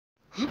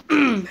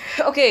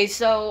Okay,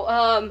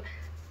 so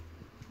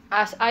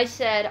as I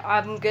said,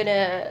 I'm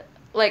gonna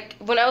like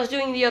when I was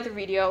doing the other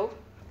video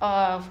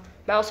of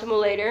Mouse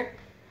Simulator,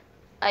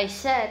 I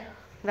said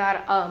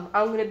that I'm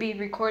gonna be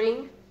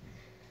recording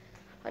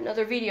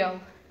another video.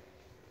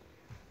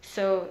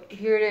 So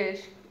here it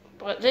is.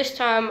 But this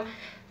time,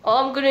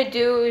 all I'm gonna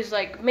do is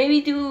like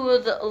maybe do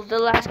the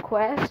last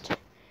quest,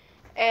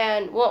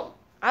 and well,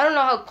 I don't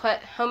know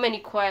how many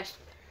quests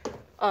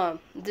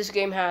this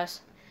game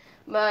has,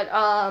 but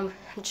I'm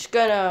just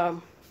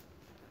gonna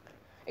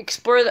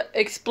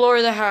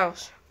explore the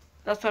house.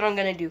 That's what I'm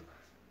gonna do.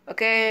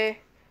 Okay,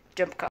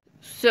 jump cut.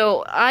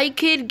 So I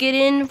could get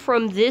in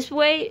from this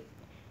way.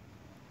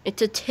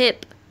 It's a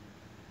tip.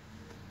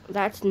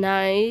 That's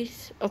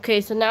nice.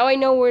 Okay, so now I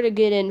know where to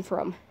get in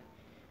from.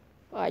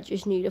 I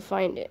just need to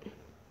find it.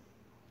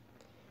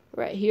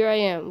 Right, here I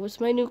am. What's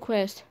my new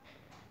quest?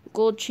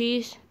 Gold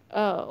cheese?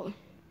 Oh.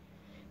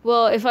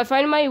 Well, if I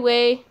find my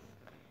way,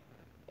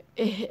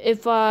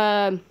 if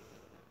I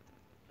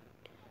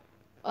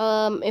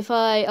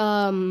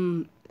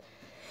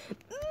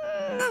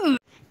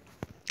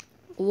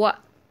what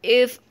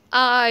if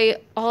I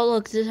oh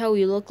look, this is how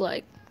we look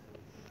like.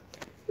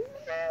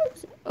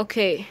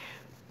 Okay.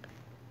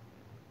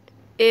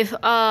 If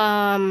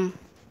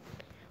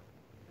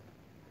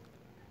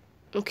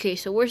okay,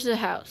 so where's the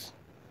house?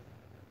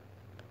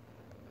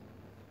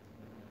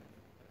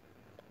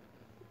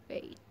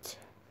 Wait.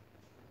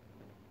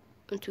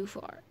 I'm too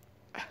far.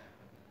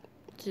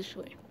 This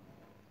way.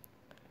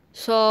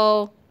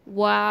 So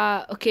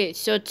wow, okay,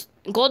 so it's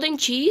golden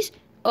cheese.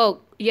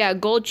 Oh yeah,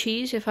 gold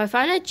cheese. If I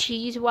find a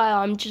cheese while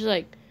I'm just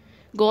like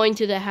going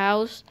to the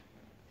house,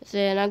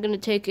 then I'm gonna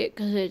take it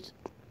because it's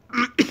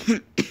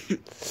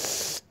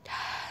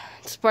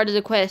part of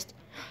the quest.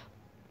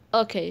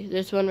 Okay,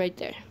 there's one right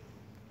there.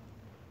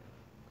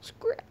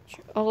 Scratch.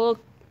 Oh look,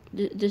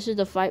 this is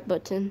the fight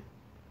button.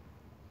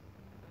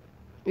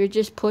 You're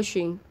just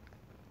pushing.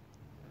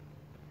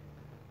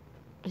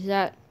 Is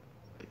that?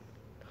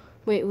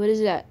 Wait, what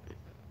is that?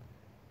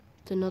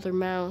 It's another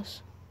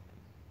mouse.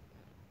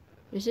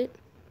 Is it?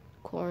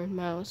 Corn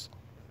mouse.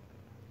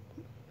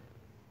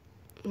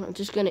 I'm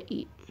just gonna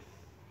eat.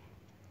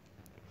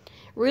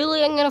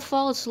 Really? I'm gonna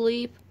fall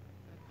asleep?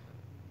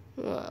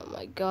 Oh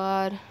my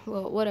god.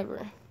 Well,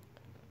 whatever.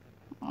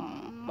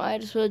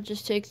 Might as well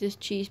just take this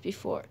cheese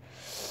before.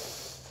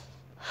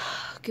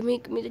 Give me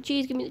the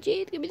cheese, give me the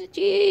cheese, give me the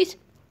cheese.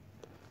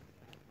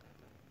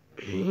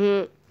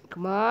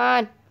 Come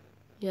on.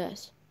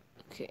 Yes.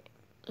 Okay.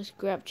 Let's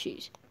grab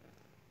cheese.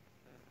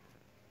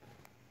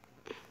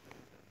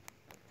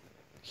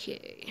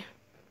 Okay.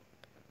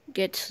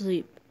 Get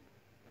sleep.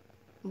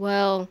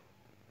 Well,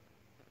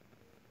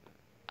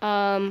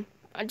 I'm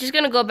just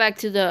gonna go back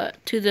to the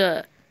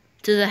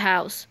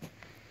house.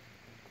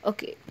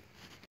 Okay.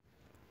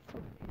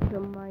 So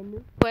my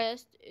new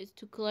quest is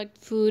to collect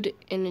food,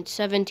 and it's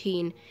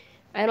 17.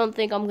 I don't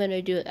think I'm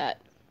gonna do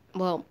that.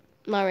 Well,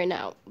 not right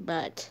now,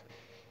 but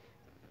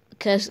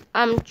because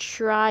I'm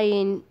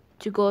trying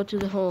to go to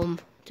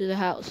the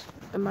house.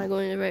 Am I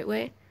going the right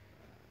way?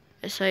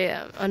 Yes, I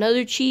am.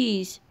 Another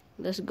cheese.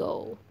 Let's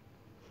go.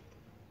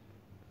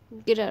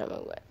 Get out of my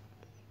way.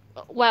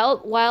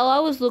 While I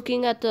was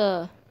looking at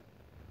that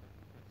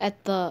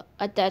a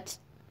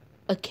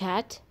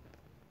cat.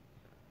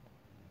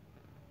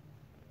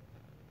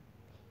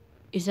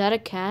 Is that a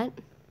cat?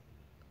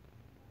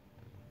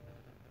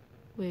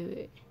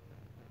 Wait.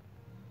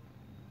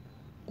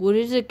 What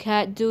is a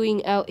cat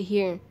doing out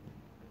here?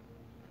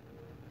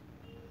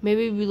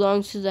 Maybe it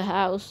belongs to the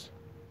house.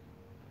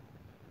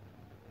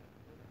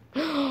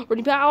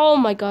 Oh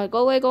my god, go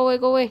away, go away,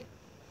 go away.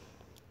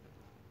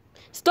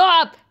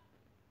 Stop!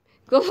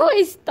 Go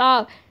away,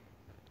 stop.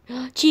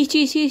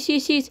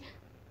 Cheese.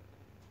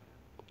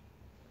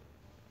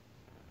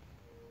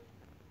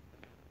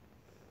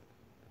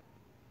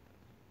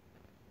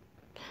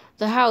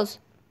 The house.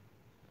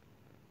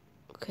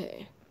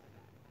 Okay.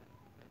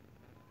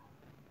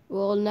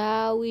 Well,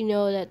 now we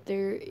know that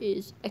there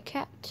is a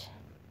cat.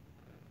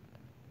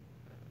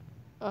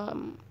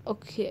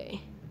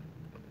 Okay.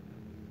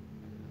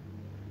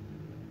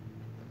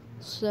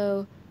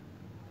 So,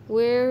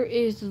 where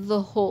is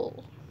the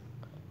hole?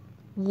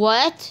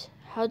 What?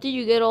 How did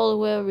you get all the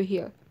way over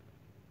here?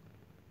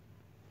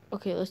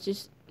 Okay, let's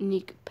just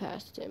sneak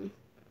past him.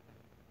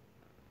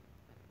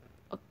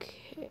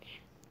 Okay.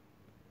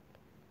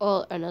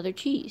 Oh, another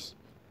cheese.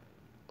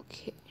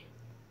 Okay.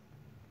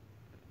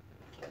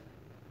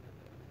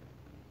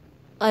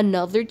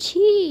 Another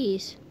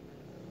cheese.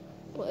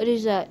 What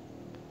is that?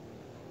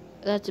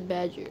 That's a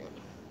badger.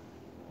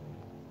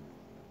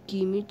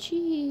 Give me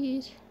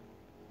cheese.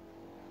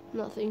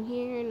 Nothing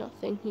here,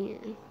 nothing here.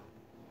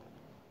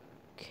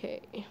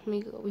 Okay, let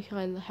me go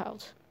behind the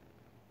house.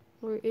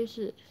 Where is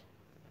it?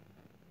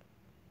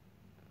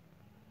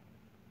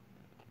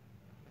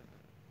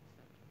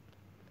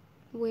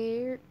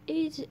 Where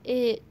is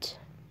it?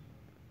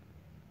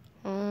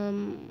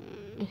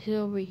 Is it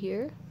over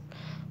here?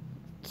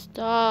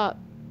 Stop.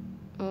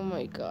 Oh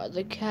my god,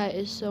 the cat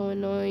is so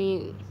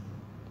annoying.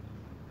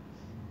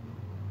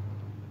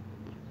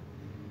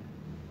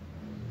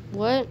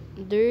 What?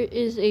 There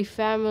is a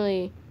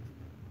family.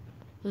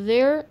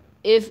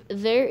 If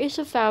there is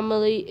a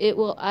family, it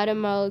will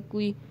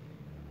automatically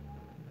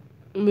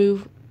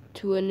move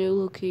to a new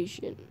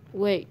location.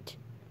 Wait.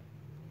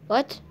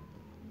 What?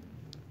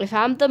 If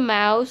I'm the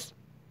mouse,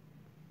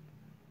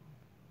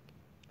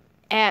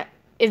 and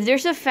if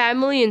there's a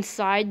family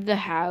inside the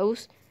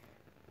house,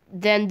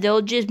 then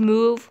they'll just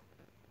move.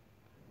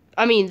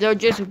 I mean, they'll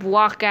just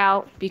walk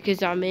out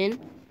because I'm in.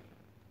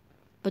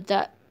 But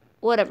that,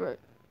 whatever.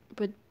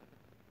 But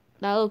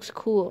that looks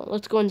cool.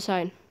 Let's go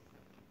inside.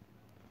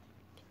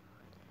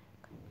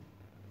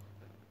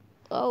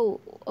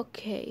 Oh,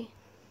 okay.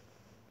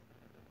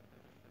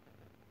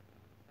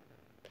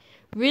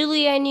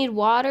 Really, I need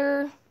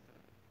water?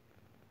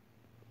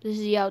 This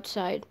is the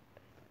outside.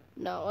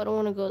 No, I don't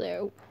want to go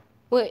there.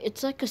 Wait,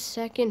 it's like a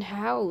second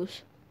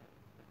house.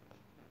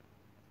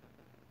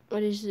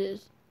 What is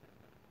this?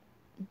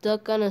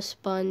 Duck on a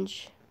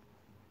sponge.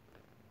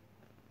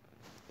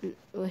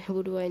 Wait,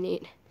 what do I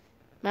need?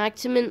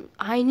 Maximum,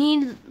 I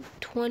need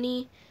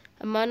 20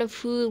 amount of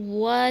food.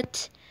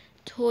 What?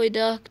 Toy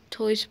duck,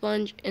 toy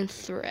sponge, and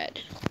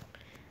thread.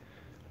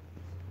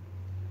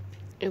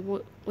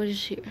 What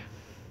is here?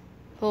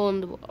 Hole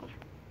in the wall.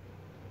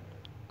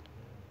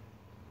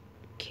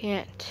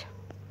 Can't.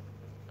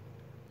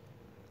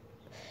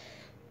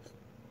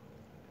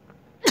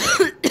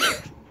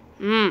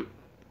 Mmm.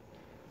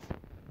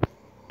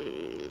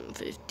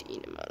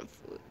 15 amount of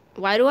food.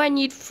 Why do I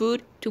need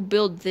food to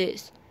build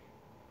this?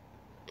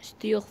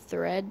 Steel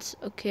threads.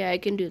 Okay, I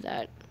can do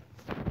that.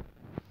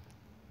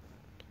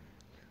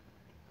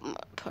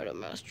 Part of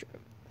mousetrap.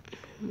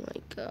 Oh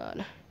my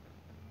god.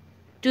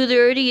 Dude,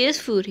 there already is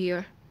food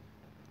here.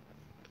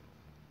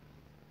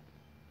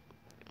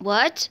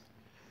 What?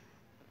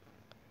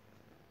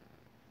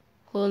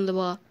 Hole in the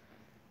wall.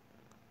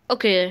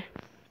 Okay.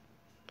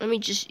 Let me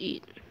just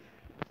eat.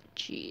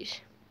 Jeez.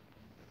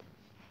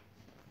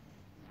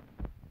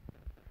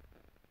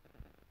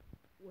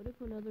 What if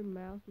another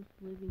mouse was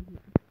living here?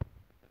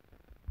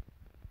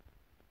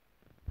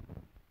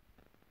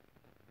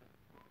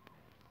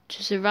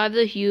 To survive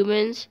the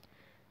humans,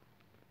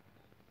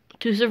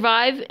 to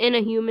survive in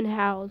a human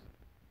house,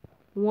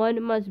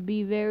 one must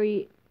be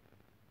very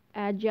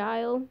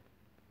agile.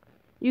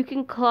 You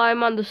can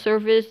climb on the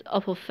surface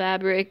of a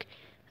fabric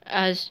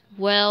as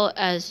well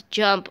as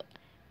jump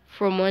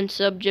from one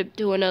subject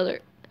to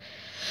another.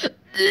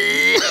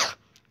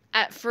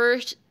 At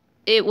first,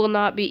 it will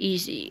not be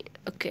easy.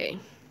 Okay.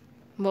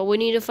 Well, we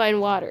need to find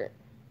water.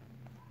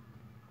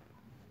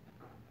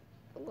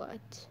 What?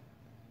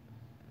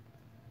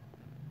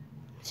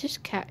 It's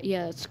just cat.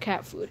 Yeah, it's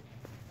cat food.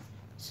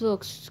 This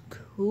looks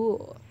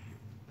cool.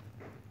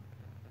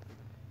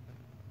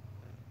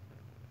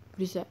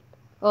 What is that?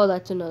 Oh,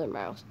 that's another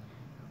mouse.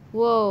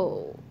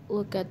 Whoa,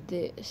 look at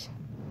this.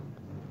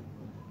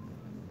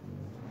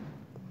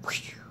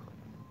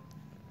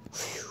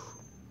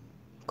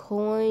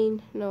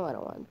 Coin. No, I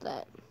don't want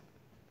that.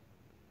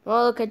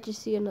 Oh, look, I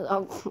just see another.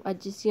 Oh, I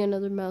just see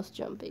another mouse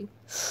jumping.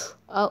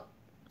 Oh,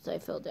 so I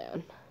fell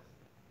down.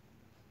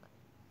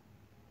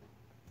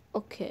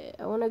 Okay,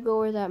 I want to go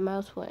where that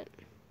mouse went.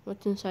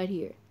 What's inside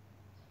here?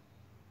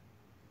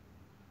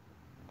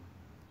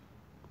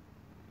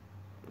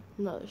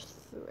 Another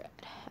thread.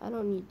 I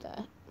don't need that.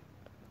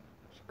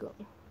 Let's go.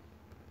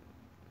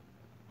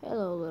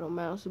 Hello, little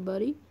mouse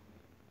buddy.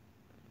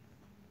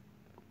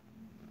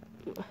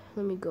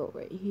 Let me go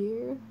right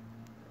here.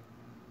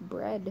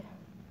 Bread.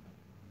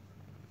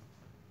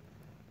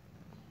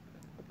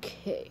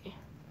 Okay.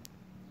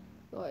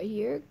 Go right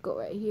here. Go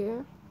right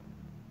here.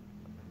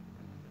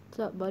 What's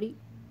up, buddy?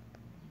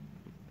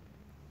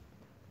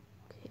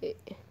 Okay.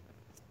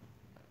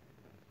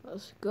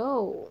 Let's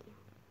go.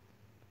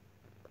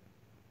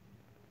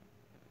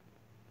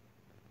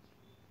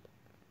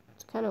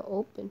 It's kind of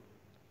open.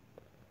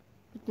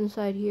 What's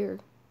inside here?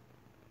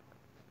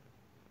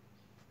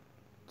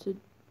 It's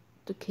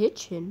the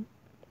kitchen.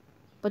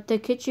 But the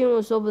kitchen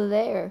was over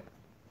there.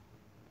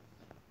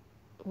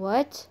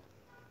 What?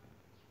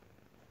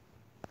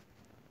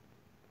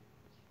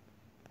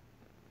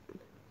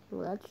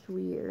 Well, that's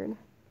weird.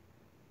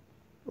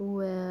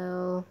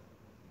 Well,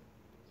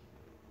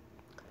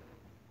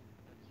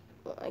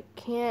 I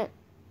can't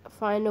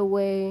find a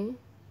way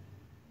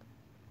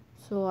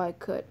so I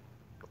could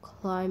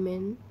climb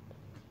in,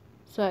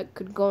 so I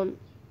could go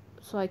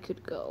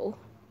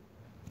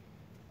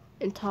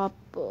on top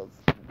of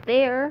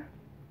there.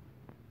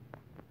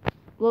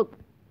 Look,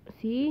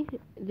 see,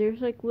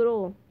 there's like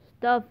little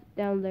stuff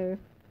down there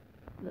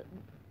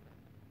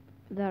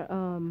that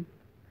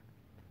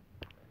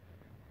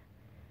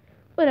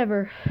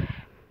whatever.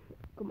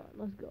 Come on,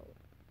 let's go.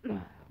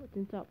 What's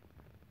in top?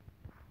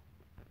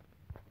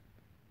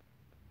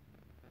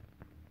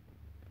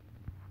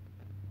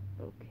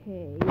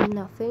 Okay,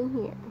 nothing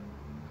here.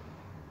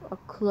 A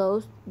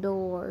closed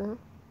door.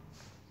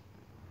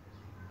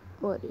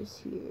 What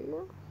is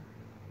here?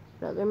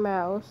 Another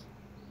mouse.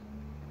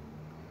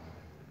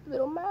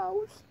 Little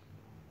mouse.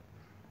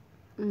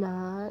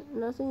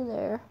 Nothing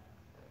there.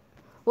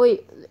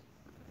 Wait.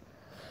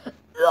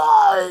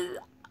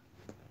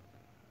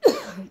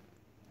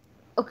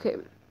 Okay,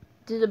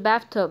 this is a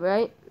bathtub,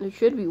 right? There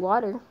should be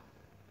water.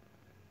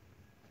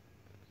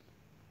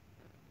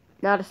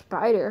 Not a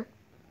spider.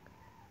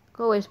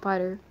 Go away,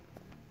 spider.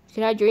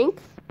 Can I drink?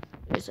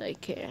 Yes, I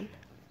can.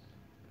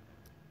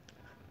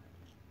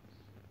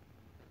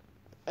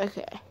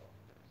 Okay.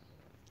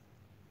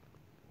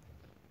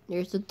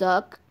 There's the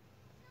duck.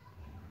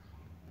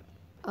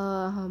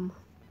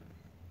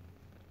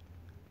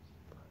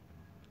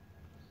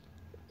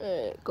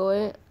 Go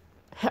in.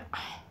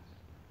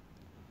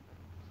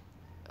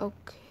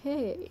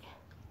 Okay.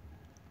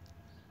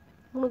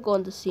 I'm gonna go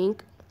in the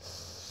sink.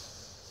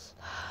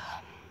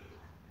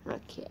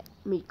 Okay,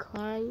 me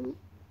climb.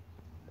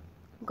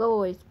 Go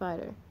away,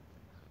 spider.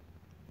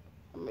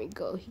 Let me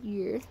go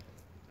here.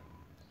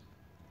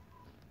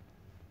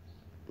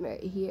 Right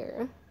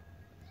here.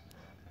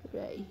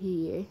 Right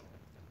here.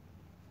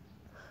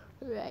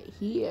 Right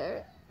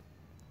here.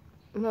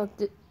 No,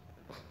 this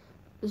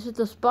is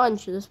the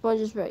sponge. The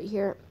sponge is right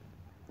here.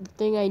 The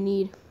thing I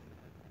need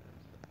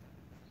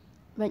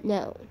right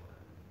now.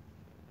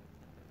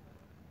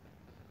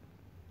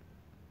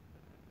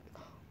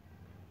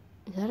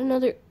 Is that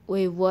another?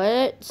 Wait,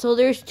 what? So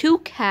there's 2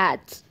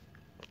 cats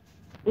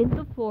in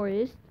the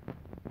forest,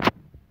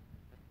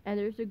 and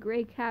there's a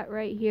gray cat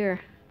right here.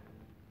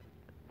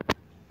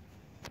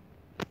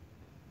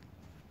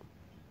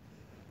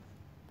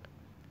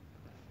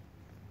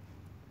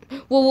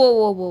 Whoa, whoa,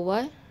 whoa, whoa,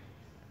 what?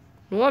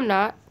 No, I'm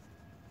not.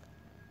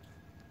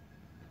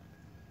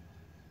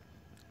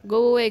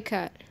 Go away,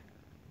 cat.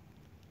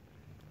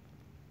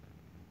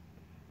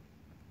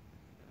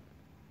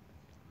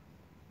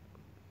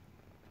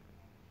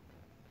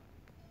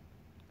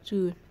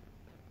 Dude.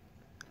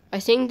 I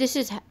think this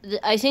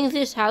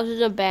house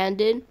is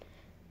abandoned.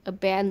 I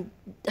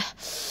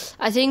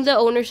think the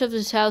owners of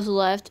this house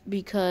left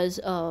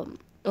because, well,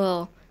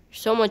 there's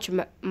so much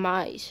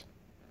mice.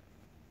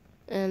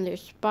 And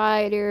there's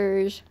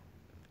spiders.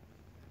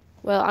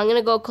 Well, I'm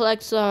gonna go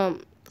collect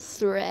some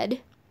thread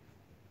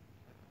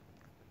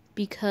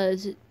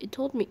because it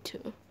told me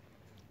to.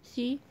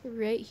 See,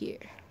 right here.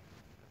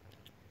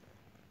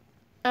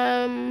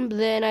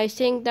 Then I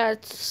think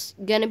that's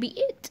gonna be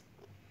it.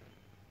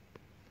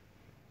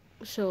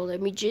 So let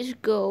me just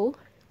go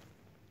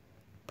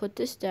put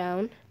this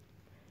down,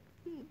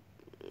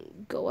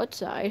 go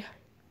outside.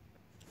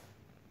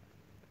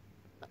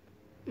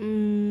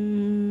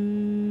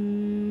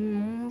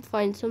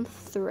 Find some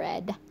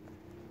thread.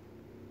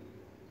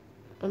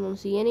 I don't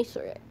see any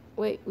thread.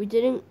 Wait, we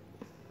didn't.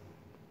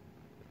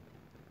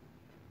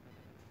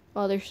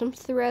 Oh, there's some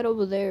thread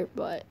over there,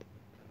 but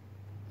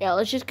yeah,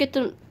 let's just get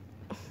them.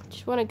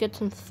 Just want to get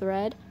some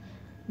thread,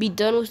 be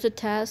done with the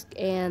task,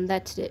 and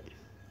that's it.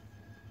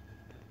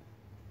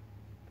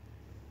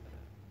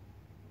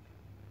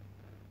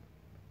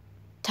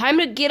 Time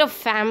to get a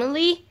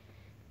family?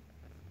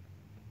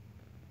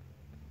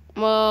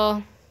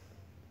 Well,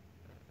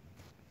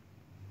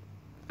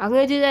 I'm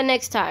gonna do that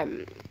next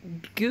time.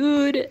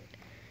 Good.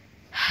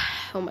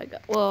 Oh my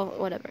god. Well,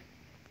 whatever.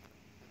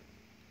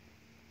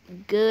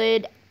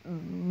 Good.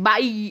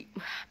 Bye.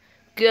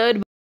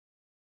 Good.